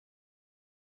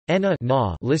Enna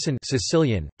na, listen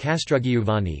Sicilian,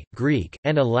 Castruggiuvani, Greek,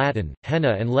 Enna Latin,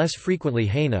 Henna and less frequently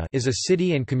Haina is a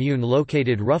city and commune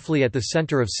located roughly at the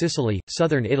centre of Sicily,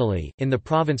 southern Italy, in the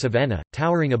province of Enna,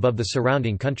 towering above the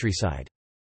surrounding countryside.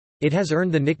 It has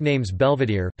earned the nicknames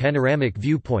Belvedere panoramic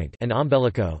viewpoint and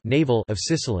Ombelico navel of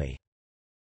Sicily.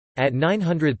 At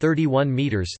 931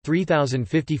 metres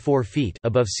 3,054 feet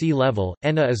above sea level,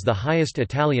 Enna is the highest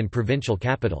Italian provincial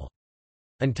capital.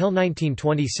 Until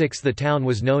 1926 the town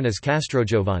was known as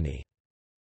Castrogiovanni.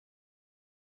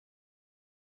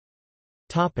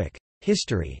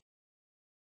 History.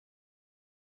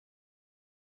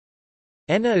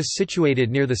 Enna is situated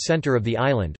near the centre of the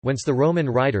island, whence the Roman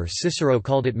writer Cicero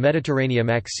called it Mediterranea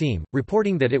Maxime,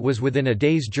 reporting that it was within a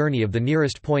day's journey of the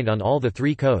nearest point on all the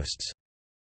three coasts.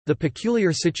 The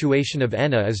peculiar situation of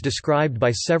Enna is described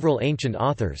by several ancient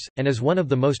authors, and is one of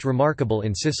the most remarkable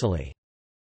in Sicily.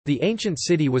 The ancient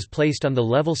city was placed on the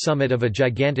level summit of a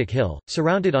gigantic hill,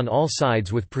 surrounded on all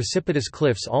sides with precipitous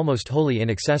cliffs almost wholly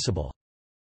inaccessible.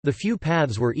 The few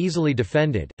paths were easily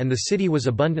defended, and the city was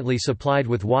abundantly supplied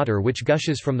with water which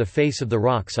gushes from the face of the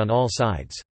rocks on all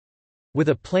sides. With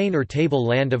a plain or table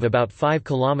land of about 5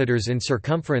 kilometers in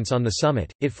circumference on the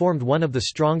summit, it formed one of the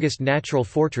strongest natural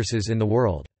fortresses in the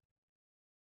world.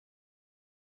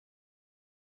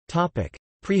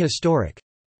 Prehistoric.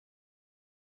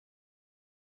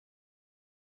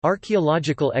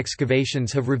 Archaeological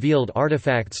excavations have revealed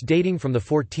artifacts dating from the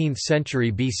 14th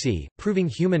century BC, proving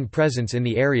human presence in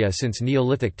the area since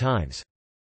Neolithic times.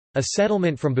 A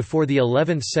settlement from before the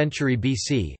 11th century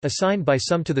BC, assigned by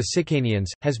some to the Sicanians,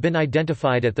 has been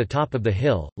identified at the top of the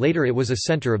hill. Later it was a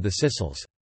center of the Sicels.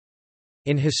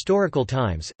 In historical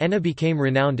times, Enna became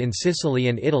renowned in Sicily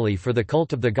and Italy for the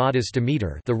cult of the goddess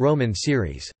Demeter, the Roman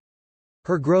Ceres.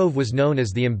 Her grove was known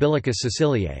as the Umbilicus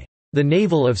Siciliae, the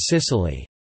navel of Sicily.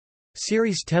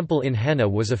 Ceres' temple in Henna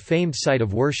was a famed site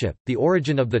of worship. The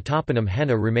origin of the toponym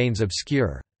Henna remains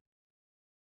obscure.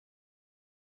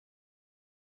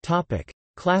 Topic: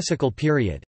 Classical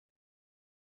period.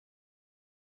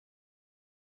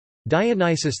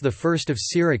 Dionysius I of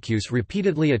Syracuse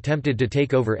repeatedly attempted to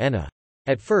take over Enna.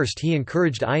 At first he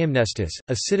encouraged Iamnestus,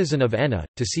 a citizen of Enna,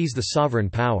 to seize the sovereign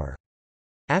power.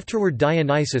 Afterward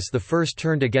Dionysius I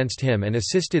turned against him and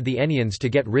assisted the Ennians to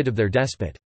get rid of their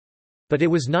despot. But it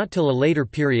was not till a later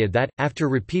period that, after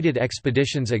repeated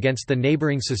expeditions against the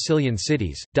neighbouring Sicilian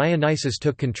cities, Dionysius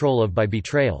took control of by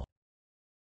betrayal.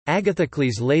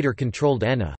 Agathocles later controlled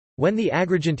Enna. When the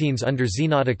Agrigentines under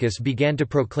Xenodicus began to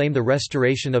proclaim the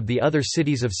restoration of the other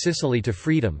cities of Sicily to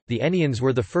freedom, the Ennians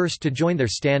were the first to join their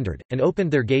standard, and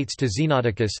opened their gates to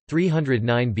Xenodicus,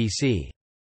 309 BC.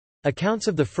 Accounts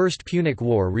of the First Punic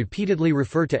War repeatedly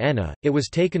refer to Enna. It was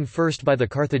taken first by the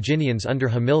Carthaginians under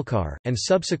Hamilcar, and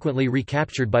subsequently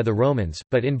recaptured by the Romans,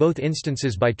 but in both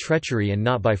instances by treachery and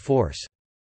not by force.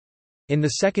 In the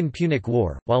Second Punic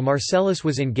War, while Marcellus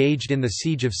was engaged in the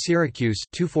siege of Syracuse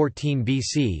 214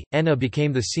 BC, Enna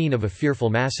became the scene of a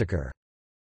fearful massacre.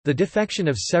 The defection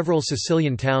of several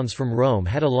Sicilian towns from Rome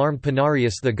had alarmed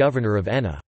Pinarius, the governor of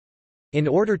Enna. In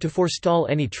order to forestall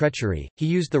any treachery, he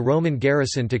used the Roman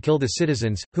garrison to kill the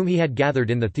citizens, whom he had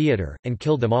gathered in the theatre, and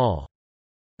killed them all.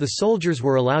 The soldiers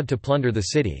were allowed to plunder the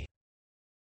city.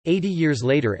 80 years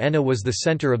later Enna was the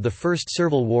centre of the First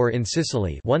Servile War in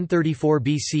Sicily 134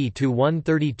 BC to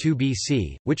 132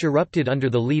 BC, which erupted under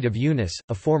the lead of Eunice,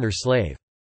 a former slave.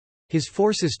 His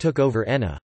forces took over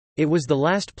Enna. It was the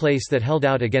last place that held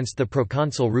out against the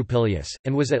proconsul Rupilius,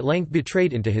 and was at length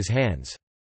betrayed into his hands.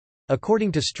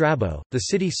 According to Strabo, the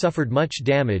city suffered much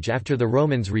damage after the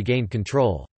Romans regained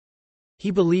control.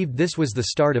 He believed this was the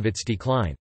start of its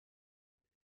decline.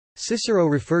 Cicero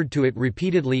referred to it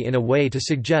repeatedly in a way to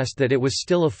suggest that it was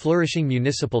still a flourishing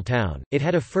municipal town. It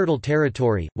had a fertile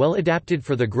territory, well adapted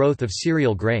for the growth of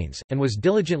cereal grains, and was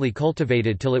diligently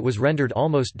cultivated till it was rendered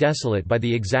almost desolate by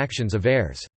the exactions of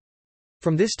heirs.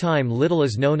 From this time little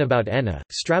is known about Enna.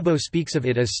 Strabo speaks of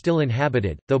it as still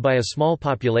inhabited, though by a small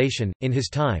population, in his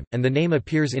time, and the name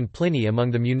appears in Pliny among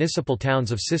the municipal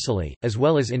towns of Sicily, as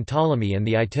well as in Ptolemy and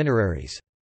the Itineraries.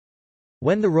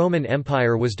 When the Roman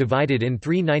Empire was divided in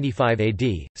 395 AD,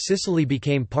 Sicily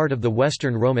became part of the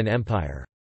Western Roman Empire.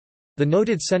 The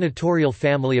noted senatorial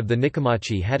family of the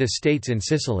Nicomachii had estates in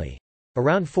Sicily.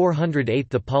 Around 408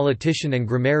 the politician and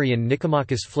grammarian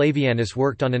Nicomachus Flavianus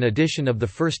worked on an edition of the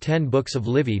first 10 books of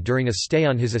Livy during a stay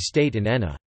on his estate in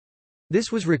Enna.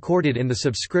 This was recorded in the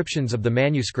subscriptions of the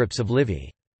manuscripts of Livy.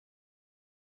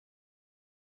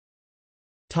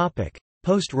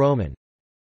 Post-Roman.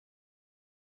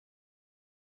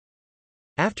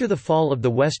 After the fall of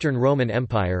the Western Roman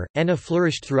Empire, Enna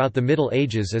flourished throughout the Middle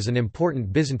Ages as an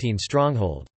important Byzantine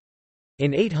stronghold.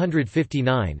 In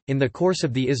 859, in the course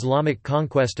of the Islamic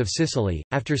conquest of Sicily,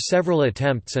 after several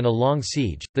attempts and a long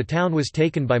siege, the town was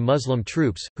taken by Muslim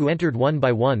troops, who entered one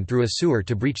by one through a sewer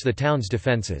to breach the town's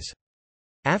defences.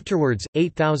 Afterwards,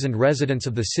 8,000 residents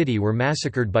of the city were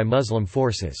massacred by Muslim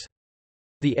forces.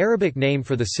 The Arabic name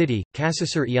for the city,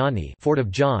 Cassisar-Iani, Fort of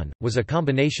John, was a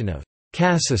combination of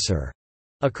Cassisar,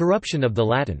 a corruption of the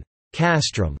Latin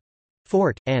castrum,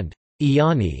 fort, and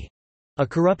Iani, a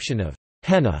corruption of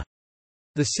henna.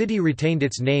 The city retained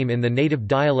its name in the native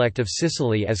dialect of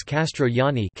Sicily as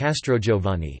Castrogiani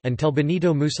until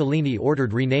Benito Mussolini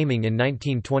ordered renaming in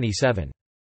 1927.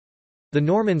 The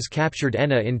Normans captured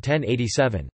Enna in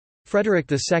 1087. Frederick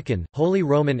II, Holy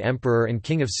Roman Emperor and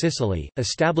King of Sicily,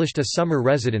 established a summer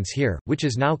residence here, which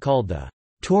is now called the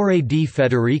Torre di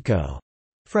Federico,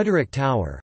 Frederick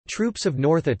Tower. Troops of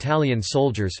North Italian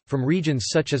soldiers, from regions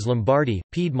such as Lombardy,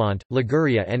 Piedmont,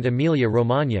 Liguria and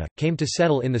Emilia-Romagna, came to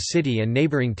settle in the city and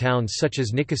neighbouring towns such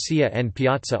as Nicosia and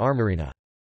Piazza Armerina.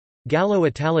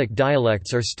 Gallo-Italic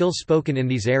dialects are still spoken in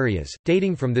these areas,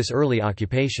 dating from this early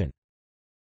occupation.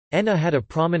 Enna had a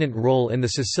prominent role in the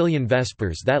Sicilian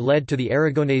Vespers that led to the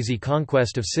Aragonese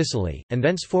conquest of Sicily, and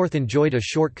thenceforth enjoyed a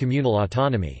short communal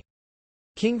autonomy.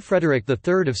 King Frederick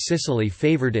III of Sicily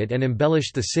favoured it and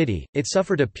embellished the city. It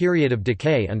suffered a period of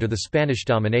decay under the Spanish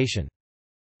domination.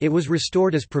 It was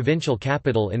restored as provincial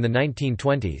capital in the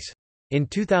 1920s. In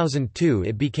 2002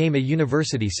 it became a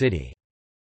university city.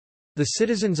 The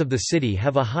citizens of the city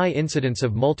have a high incidence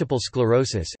of multiple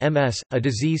sclerosis (MS), a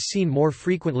disease seen more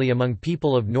frequently among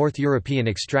people of North European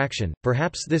extraction.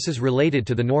 Perhaps this is related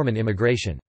to the Norman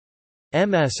immigration.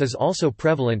 MS is also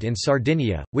prevalent in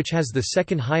Sardinia, which has the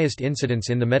second highest incidence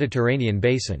in the Mediterranean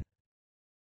basin.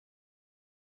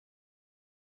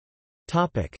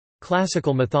 Topic: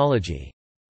 Classical mythology.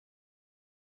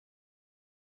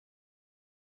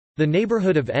 The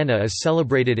neighborhood of Enna is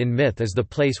celebrated in myth as the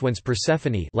place whence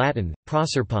Persephone (Latin: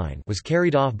 Proserpine) was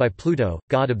carried off by Pluto,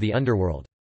 god of the underworld.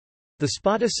 The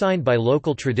spot assigned by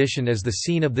local tradition as the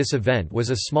scene of this event was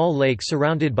a small lake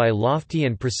surrounded by lofty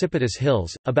and precipitous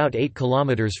hills, about 8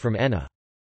 kilometers from Enna.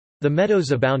 The meadows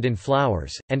abound in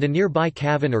flowers, and a nearby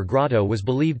cavern or grotto was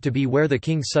believed to be where the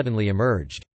king suddenly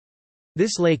emerged.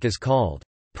 This lake is called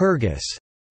Pergus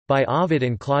by Ovid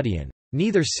and Claudian.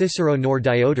 Neither Cicero nor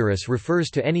Diodorus refers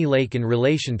to any lake in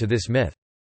relation to this myth.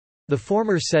 The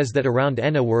former says that around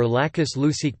Enna were lacus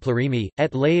lucique plurimi,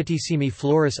 et laetissimi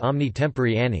floris omni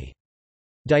tempori anni.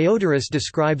 Diodorus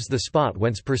describes the spot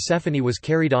whence Persephone was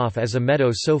carried off as a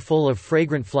meadow so full of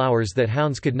fragrant flowers that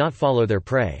hounds could not follow their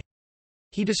prey.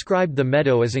 He described the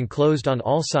meadow as enclosed on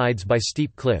all sides by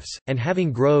steep cliffs, and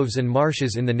having groves and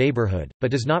marshes in the neighborhood,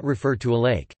 but does not refer to a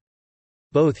lake.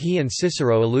 Both he and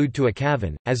Cicero allude to a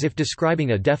cavern, as if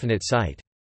describing a definite site.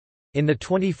 In the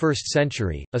 21st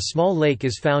century, a small lake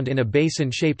is found in a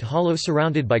basin-shaped hollow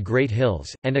surrounded by great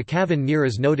hills, and a cavern near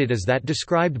is noted as that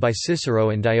described by Cicero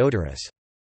and Diodorus.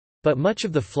 But much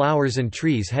of the flowers and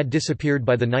trees had disappeared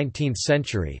by the 19th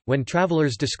century, when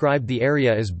travelers described the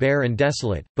area as bare and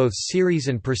desolate. Both Ceres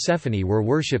and Persephone were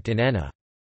worshipped in Enna.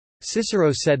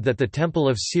 Cicero said that the temple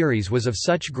of Ceres was of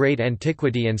such great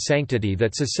antiquity and sanctity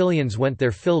that Sicilians went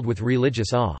there filled with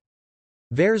religious awe.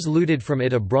 Verres looted from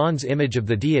it a bronze image of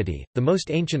the deity, the most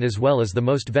ancient as well as the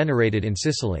most venerated in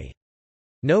Sicily.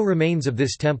 No remains of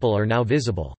this temple are now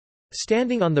visible.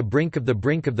 Standing on the brink of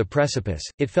the precipice,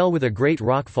 it fell with a great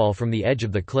rockfall from the edge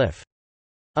of the cliff.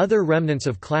 Other remnants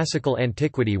of classical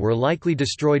antiquity were likely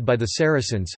destroyed by the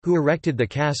Saracens, who erected the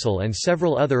castle and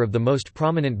several other of the most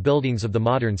prominent buildings of the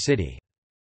modern city.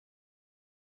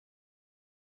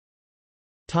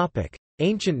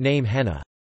 Ancient name Henna.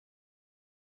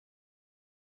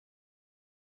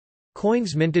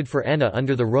 Coins minted for Enna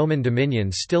under the Roman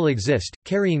dominion still exist,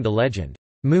 carrying the legend,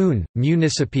 Moon,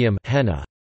 Municipium Henna.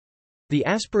 The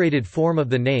aspirated form of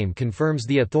the name confirms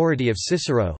the authority of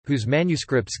Cicero, whose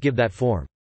manuscripts give that form.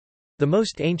 The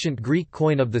most ancient Greek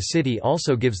coin of the city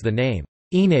also gives the name,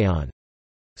 Enneon.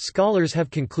 Scholars have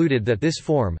concluded that this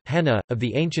form, Henna, of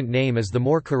the ancient name is the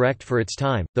more correct for its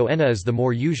time, though Enna is the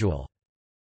more usual.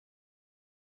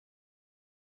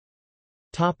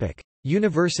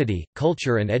 University,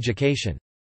 culture and education.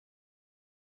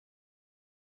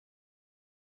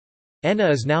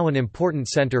 Enna is now an important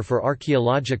center for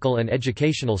archaeological and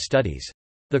educational studies.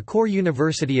 The core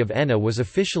University of Enna was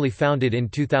officially founded in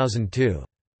 2002.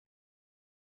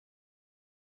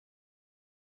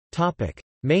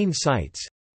 Main sites.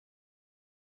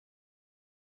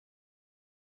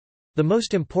 The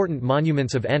most important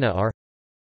monuments of Enna are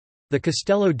the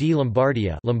Castello di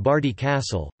Lombardia, Lombardy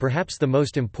Castle, perhaps the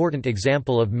most important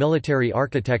example of military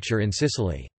architecture in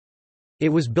Sicily. It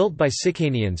was built by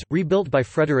Sicanians, rebuilt by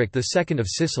Frederick II of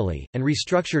Sicily, and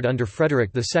restructured under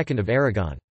Frederick II of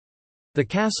Aragon. The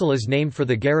castle is named for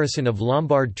the garrison of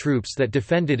Lombard troops that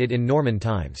defended it in Norman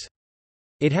times.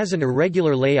 It has an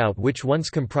irregular layout which once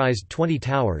comprised 20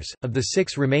 towers. Of the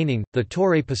 6 remaining, the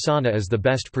Torre Pisana is the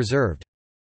best preserved.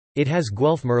 It has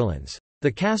Guelph merlins.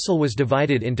 The castle was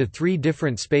divided into 3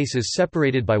 different spaces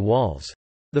separated by walls.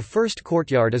 The first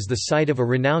courtyard is the site of a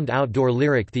renowned outdoor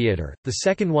lyric theatre, the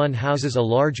second one houses a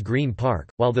large green park,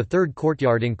 while the third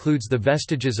courtyard includes the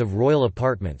vestiges of royal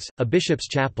apartments, a bishop's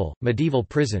chapel, medieval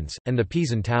prisons, and the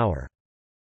Pisan Tower.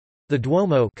 The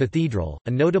Duomo cathedral,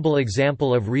 a notable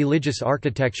example of religious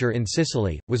architecture in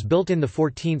Sicily, was built in the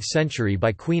 14th century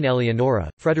by Queen Eleonora,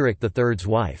 Frederick III's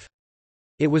wife.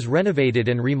 It was renovated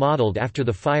and remodeled after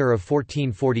the fire of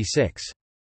 1446.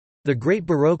 The Great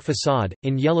Baroque façade,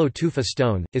 in yellow tufa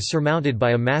stone, is surmounted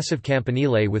by a massive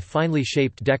campanile with finely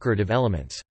shaped decorative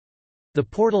elements. The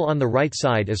portal on the right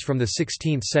side is from the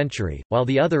 16th century, while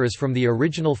the other is from the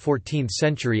original 14th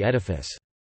century edifice.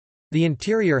 The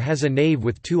interior has a nave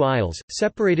with 2 aisles,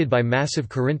 separated by massive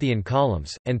Corinthian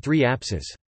columns, and 3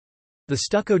 apses. The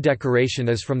stucco decoration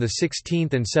is from the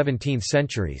 16th and 17th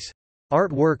centuries.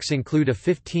 Artworks include a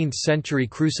 15th-century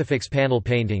crucifix panel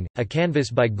painting, a canvas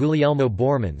by Guglielmo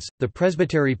Bormans, the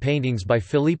presbytery paintings by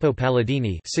Filippo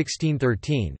Palladini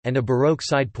 (1613), and a Baroque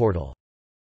side portal.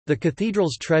 The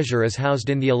cathedral's treasure is housed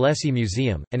in the Alessi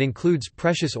Museum, and includes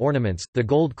precious ornaments, the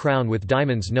gold crown with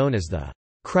diamonds known as the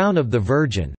Crown of the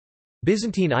Virgin,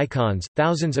 Byzantine icons,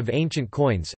 thousands of ancient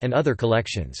coins, and other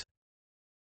collections.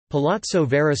 Palazzo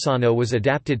Verrazzano was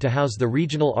adapted to house the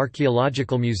Regional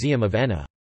Archaeological Museum of Enna.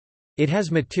 It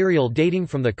has material dating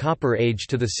from the Copper Age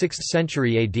to the 6th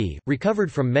century AD,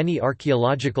 recovered from many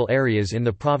archaeological areas in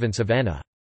the province of Enna.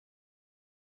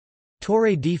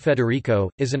 Torre di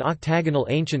Federico, is an octagonal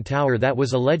ancient tower that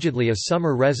was allegedly a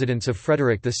summer residence of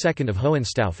Frederick II of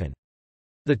Hohenstaufen.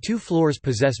 The 2 floors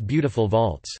possess beautiful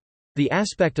vaults. The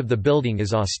aspect of the building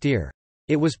is austere.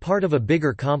 It was part of a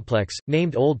bigger complex,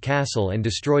 named Old Castle and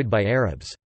destroyed by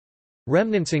Arabs.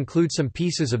 Remnants include some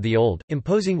pieces of the old,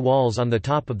 imposing walls on the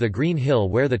top of the green hill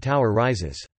where the tower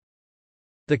rises.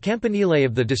 The campanile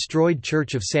of the destroyed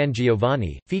Church of San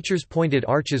Giovanni, features pointed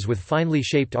arches with finely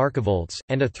shaped archivolts,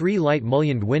 and a 3-light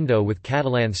mullioned window with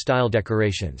Catalan-style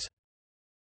decorations.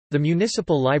 The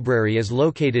municipal library is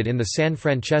located in the San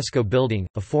Francesco building,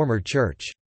 a former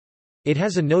church. It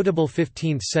has a notable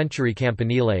 15th-century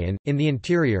campanile and, in the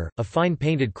interior, a fine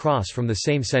painted cross from the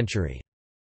same century.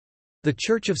 The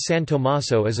Church of San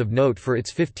Tommaso is of note for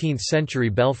its 15th-century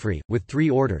belfry, with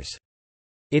 3 orders.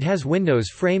 It has windows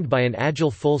framed by an agile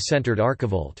full-centered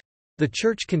archivolt. The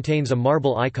church contains a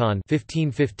marble icon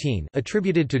 1515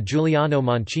 attributed to Giuliano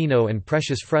Mancino and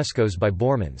precious frescoes by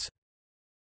Bormans.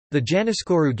 The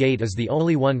Janiscoru Gate is the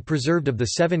only one preserved of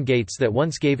the 7 gates that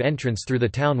once gave entrance through the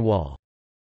town wall.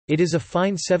 It is a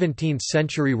fine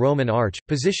 17th-century Roman arch,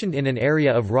 positioned in an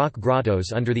area of rock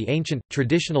grottos under the ancient,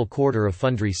 traditional quarter of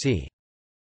Fundrisi.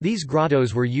 These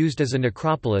grottos were used as a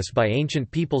necropolis by ancient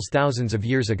peoples thousands of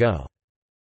years ago.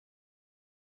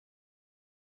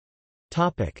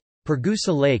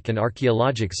 Pergusa Lake and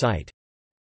archaeologic site.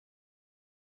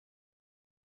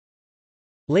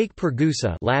 Lake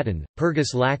Pergusa Latin,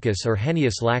 Pergus Lacus or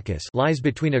Henius Lacus lies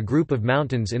between a group of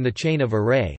mountains in the chain of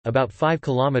Array, about 5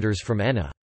 km from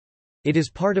Enna. It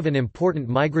is part of an important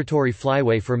migratory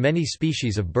flyway for many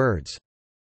species of birds.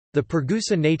 The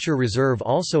Pergusa Nature Reserve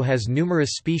also has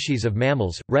numerous species of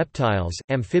mammals, reptiles,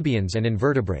 amphibians and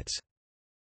invertebrates.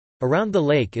 Around the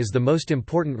lake is the most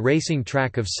important racing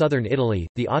track of southern Italy,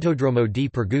 the Autodromo di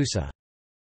Pergusa.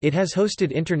 It has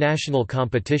hosted international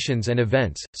competitions and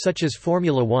events, such as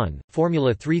Formula 1,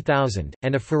 Formula 3000,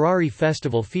 and a Ferrari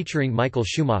festival featuring Michael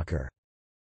Schumacher.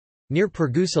 Near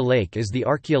Pergusa Lake is the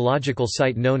archaeological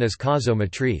site known as Caso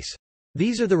Matrice.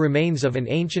 These are the remains of an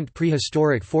ancient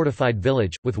prehistoric fortified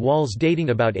village, with walls dating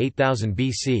about 8000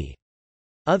 BC.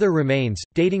 Other remains,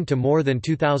 dating to more than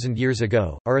 2000 years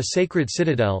ago, are a sacred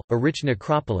citadel, a rich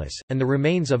necropolis, and the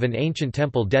remains of an ancient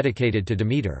temple dedicated to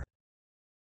Demeter.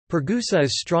 Pergusa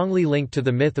is strongly linked to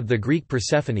the myth of the Greek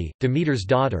Persephone, Demeter's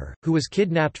daughter, who was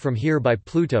kidnapped from here by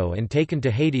Pluto and taken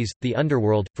to Hades, the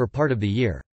underworld, for part of the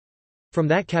year. From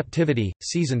that captivity,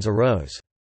 seasons arose.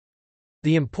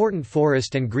 The important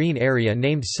forest and green area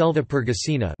named Selva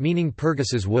Pergusina, meaning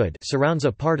Pergus's wood, surrounds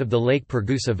a part of the Lake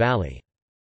Pergusa Valley.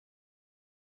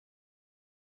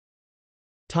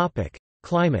 Topic: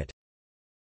 Climate.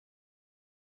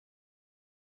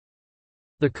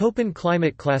 The Köppen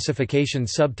climate classification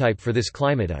subtype for this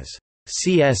climate is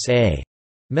CSA,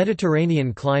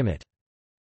 Mediterranean climate.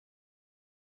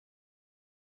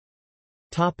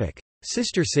 Topic: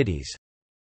 Sister cities: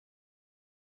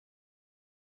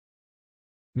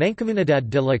 Mancomunidad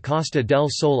de la Costa del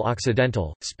Sol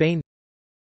Occidental, Spain;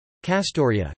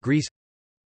 Castoria, Greece;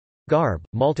 Garb,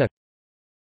 Malta;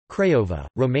 Craiova,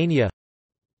 Romania;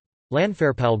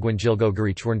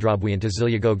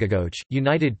 Lanfairpalguinjilgogarichwerndrobwiantazilyagogagoch,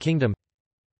 United Kingdom.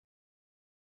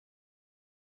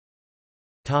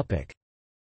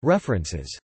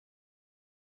 References.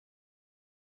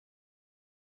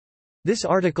 This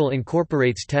article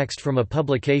incorporates text from a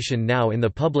publication now in the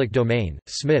public domain.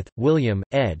 Smith, William,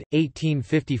 ed.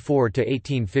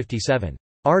 1854–1857.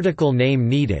 Article name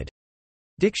needed.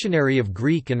 Dictionary of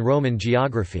Greek and Roman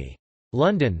Geography.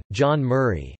 London, John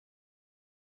Murray.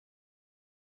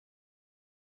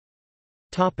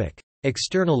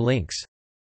 External links.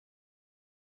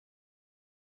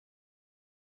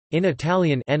 In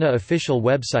Italian, Enna official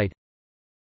website.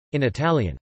 In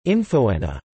Italian,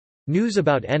 InfoEnna, news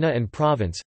about Enna and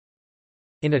province.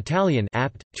 In Italian,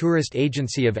 APT, tourist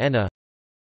agency of Enna.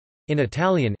 In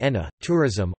Italian, Enna,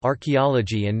 tourism,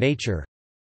 archaeology and nature.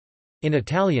 In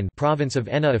Italian, province of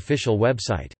Enna official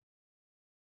website.